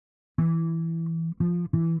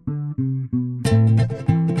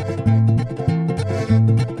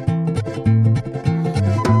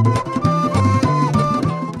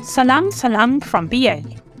Salam from BA.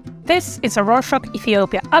 This is a Rorschach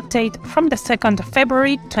Ethiopia update from the 2nd of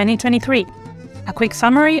February 2023. A quick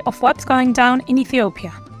summary of what's going down in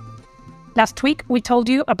Ethiopia. Last week we told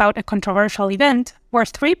you about a controversial event where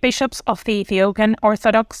 3 bishops of the Ethiopian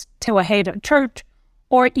Orthodox Tewahedo Church,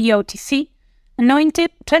 or EOTC,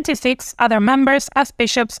 anointed 26 other members as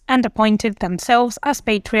bishops and appointed themselves as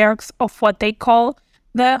patriarchs of what they call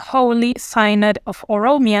the Holy Synod of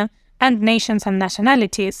Oromia and Nations and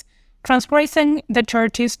Nationalities, transgressing the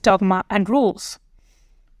Church's dogma and rules.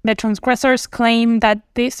 The transgressors claim that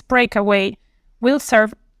this breakaway will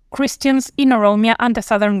serve Christians in Oromia and the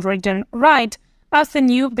southern region right, as the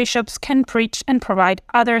new bishops can preach and provide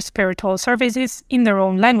other spiritual services in their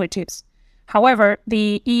own languages. However,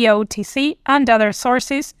 the EOTC and other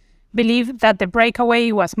sources believe that the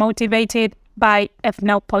breakaway was motivated by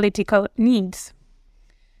ethno-political needs.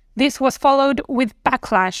 This was followed with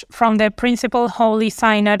backlash from the principal Holy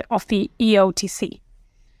Synod of the EOTC.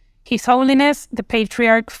 His Holiness, the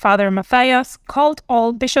Patriarch Father Matthias, called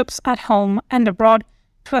all bishops at home and abroad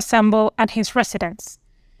to assemble at his residence.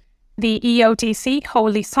 The EOTC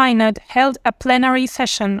Holy Synod held a plenary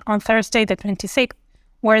session on Thursday the 26th,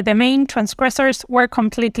 where the main transgressors were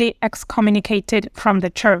completely excommunicated from the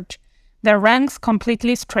Church, their ranks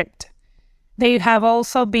completely stripped. They have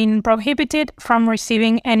also been prohibited from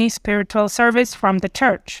receiving any spiritual service from the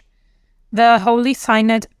Church. The Holy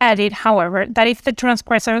Synod added, however, that if the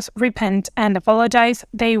transgressors repent and apologize,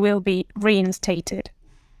 they will be reinstated.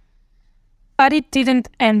 But it didn't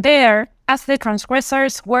end there, as the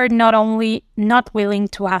transgressors were not only not willing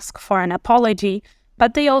to ask for an apology,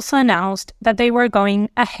 but they also announced that they were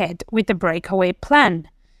going ahead with the breakaway plan.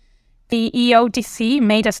 The EOTC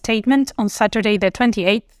made a statement on Saturday the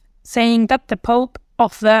 28th, saying that the Pope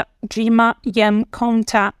of the Jimma Yem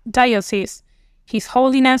Konta Diocese, His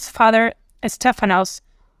Holiness Father Stephanos,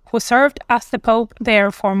 who served as the Pope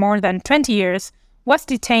there for more than 20 years, was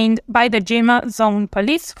detained by the Jimma Zone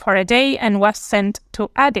Police for a day and was sent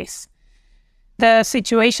to Addis. The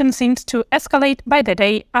situation seems to escalate by the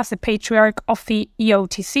day as the Patriarch of the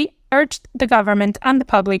EOTC urged the government and the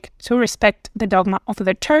public to respect the dogma of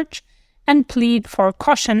the Church and plead for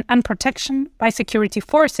caution and protection by security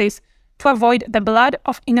forces to avoid the blood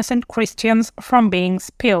of innocent Christians from being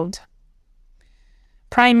spilled.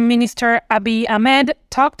 Prime Minister Abiy Ahmed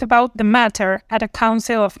talked about the matter at a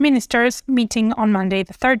Council of Ministers meeting on Monday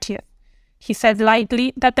the 30th. He said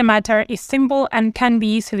lightly that the matter is simple and can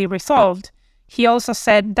be easily resolved. He also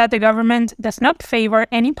said that the government does not favor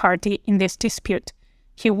any party in this dispute.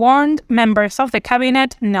 He warned members of the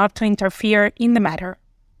cabinet not to interfere in the matter.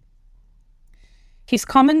 His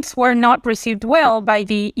comments were not received well by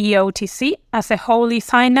the EOTC, as the Holy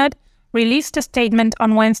Synod released a statement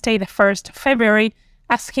on Wednesday the 1st of February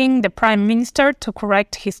asking the Prime Minister to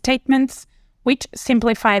correct his statements, which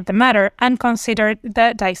simplified the matter and considered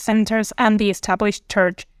the dissenters and the established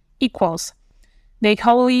Church equals. The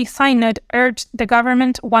Holy Synod urged the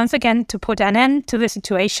government once again to put an end to the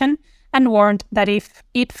situation and warned that if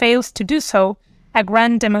it fails to do so, a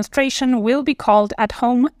grand demonstration will be called at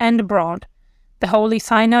home and abroad. The Holy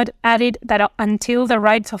Synod added that until the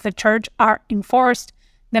rights of the Church are enforced,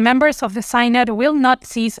 the members of the Synod will not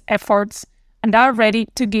cease efforts and are ready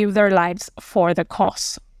to give their lives for the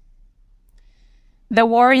cause. The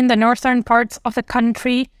war in the northern parts of the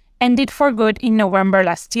country ended for good in November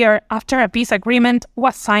last year after a peace agreement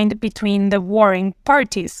was signed between the warring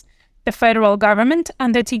parties, the federal government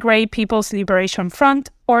and the Tigray People's Liberation Front,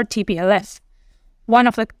 or TPLF. One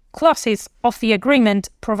of the clauses of the agreement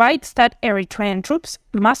provides that Eritrean troops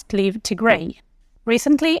must leave Tigray.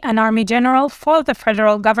 Recently, an army general for the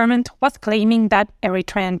federal government was claiming that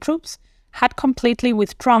Eritrean troops had completely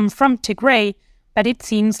withdrawn from Tigray, but it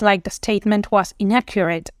seems like the statement was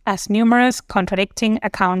inaccurate, as numerous contradicting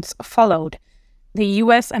accounts followed. The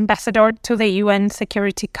U.S. ambassador to the UN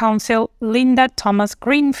Security Council, Linda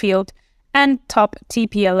Thomas-Greenfield, and top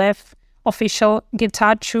TPLF official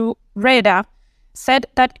Getachew Reda said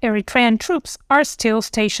that Eritrean troops are still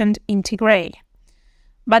stationed in Tigray.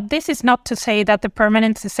 But this is not to say that the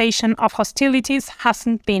permanent cessation of hostilities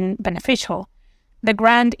hasn't been beneficial. The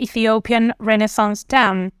Grand Ethiopian Renaissance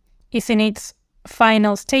Dam is in its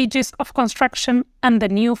final stages of construction, and the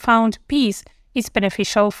newfound peace is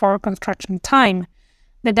beneficial for construction time.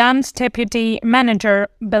 The dam's deputy manager,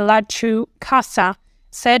 Belachu Kasa,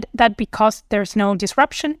 said that because there's no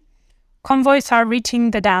disruption, convoys are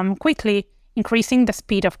reaching the dam quickly, increasing the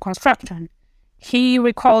speed of construction. He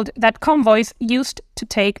recalled that convoys used to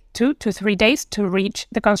take 2 to 3 days to reach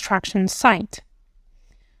the construction site.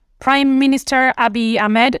 Prime Minister Abiy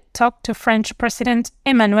Ahmed talked to French President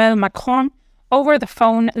Emmanuel Macron over the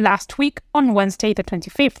phone last week on Wednesday the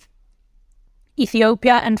 25th.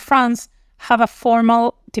 Ethiopia and France have a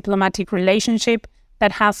formal diplomatic relationship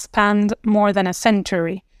that has spanned more than a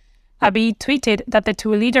century. Abiy tweeted that the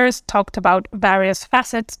two leaders talked about various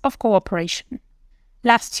facets of cooperation.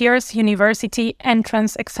 Last year's university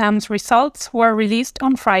entrance exams results were released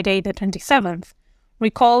on Friday the 27th.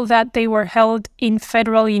 Recall that they were held in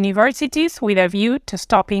federal universities with a view to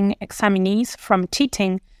stopping examinees from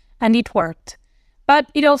cheating, and it worked. But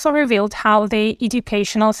it also revealed how the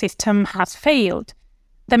educational system has failed.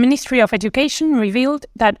 The Ministry of Education revealed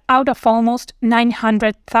that out of almost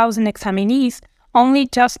 900,000 examinees, only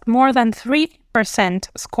just more than 3%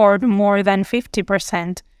 scored more than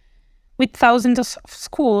 50%, with thousands of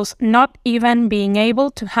schools not even being able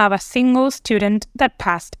to have a single student that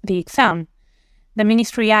passed the exam. The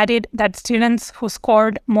ministry added that students who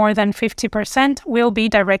scored more than 50% will be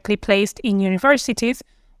directly placed in universities,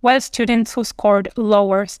 while students who scored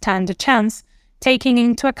lower stand a chance, taking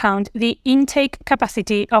into account the intake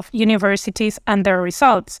capacity of universities and their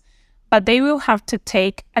results, but they will have to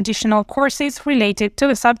take additional courses related to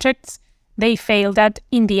the subjects they failed at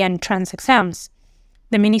in the entrance exams.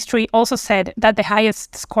 The ministry also said that the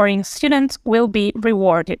highest scoring students will be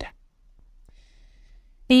rewarded.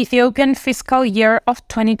 The Ethiopian fiscal year of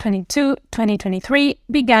 2022-2023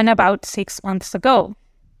 began about 6 months ago.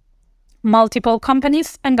 Multiple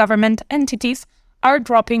companies and government entities are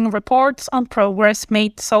dropping reports on progress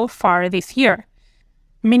made so far this year.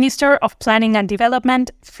 Minister of Planning and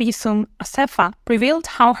Development Fisum Asefa revealed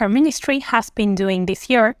how her ministry has been doing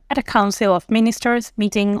this year at a Council of Ministers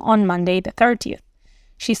meeting on Monday the 30th.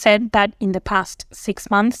 She said that in the past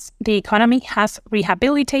 6 months, the economy has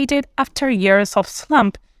rehabilitated after years of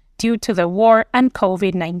slump due to the war and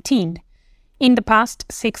COVID-19. In the past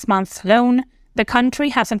 6 months alone, the country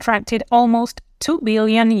has attracted almost $2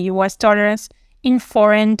 billion in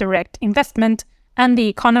foreign direct investment, and the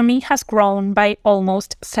economy has grown by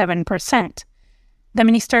almost 7%. The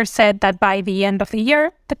minister said that by the end of the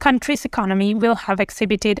year, the country's economy will have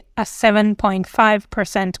exhibited a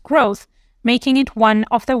 7.5% growth, making it one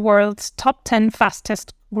of the world's top 10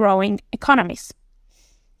 fastest growing economies.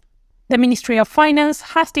 The Ministry of Finance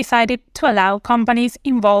has decided to allow companies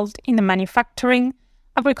involved in the manufacturing,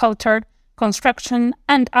 agriculture, construction,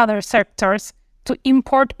 and other sectors to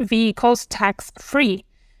import vehicles tax-free.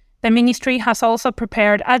 The ministry has also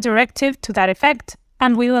prepared a directive to that effect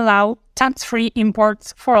and will allow tax-free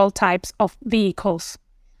imports for all types of vehicles.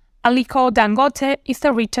 Aliko Dangote is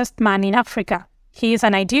the richest man in Africa. He is a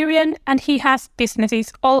Nigerian and he has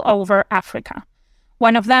businesses all over Africa.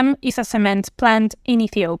 One of them is a cement plant in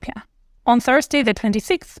Ethiopia. On Thursday the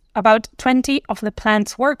 26th, about 20 of the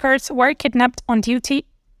plant's workers were kidnapped on duty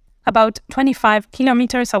about 25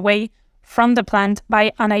 kilometers away from the plant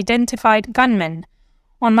by unidentified gunmen.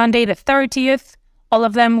 On Monday the 30th, all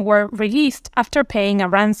of them were released after paying a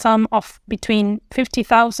ransom of between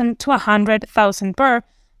 50,000 to 100,000 birr,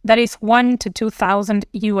 that is $1,000 to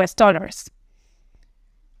 $2,000.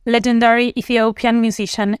 Legendary Ethiopian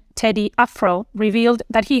musician Teddy Afro revealed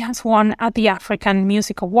that he has won at the African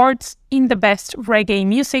Music Awards in the Best Reggae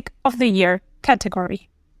Music of the Year category.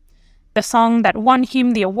 The song that won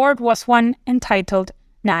him the award was one entitled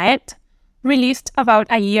Naet, released about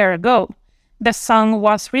a year ago. The song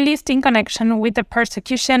was released in connection with the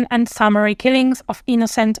persecution and summary killings of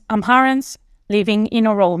innocent Amharans living in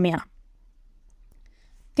Oromia.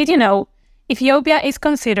 Did you know Ethiopia is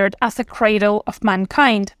considered as the cradle of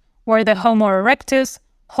mankind, where the Homo erectus,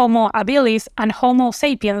 Homo habilis, and Homo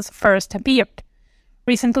sapiens first appeared?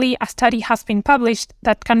 Recently, a study has been published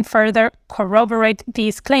that can further corroborate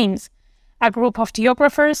these claims. A group of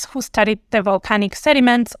geographers who studied the volcanic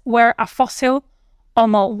sediments where a fossil,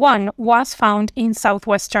 Homo 1, was found in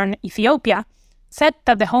southwestern Ethiopia, said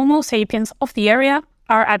that the Homo sapiens of the area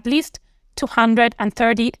are at least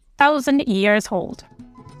 230,000 years old.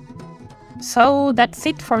 So that's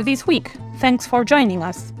it for this week. Thanks for joining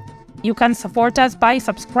us. You can support us by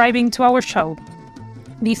subscribing to our show.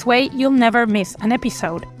 This way you'll never miss an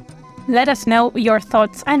episode. Let us know your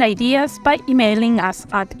thoughts and ideas by emailing us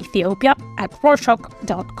at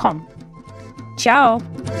ethiopia@rorshok.com. Ciao!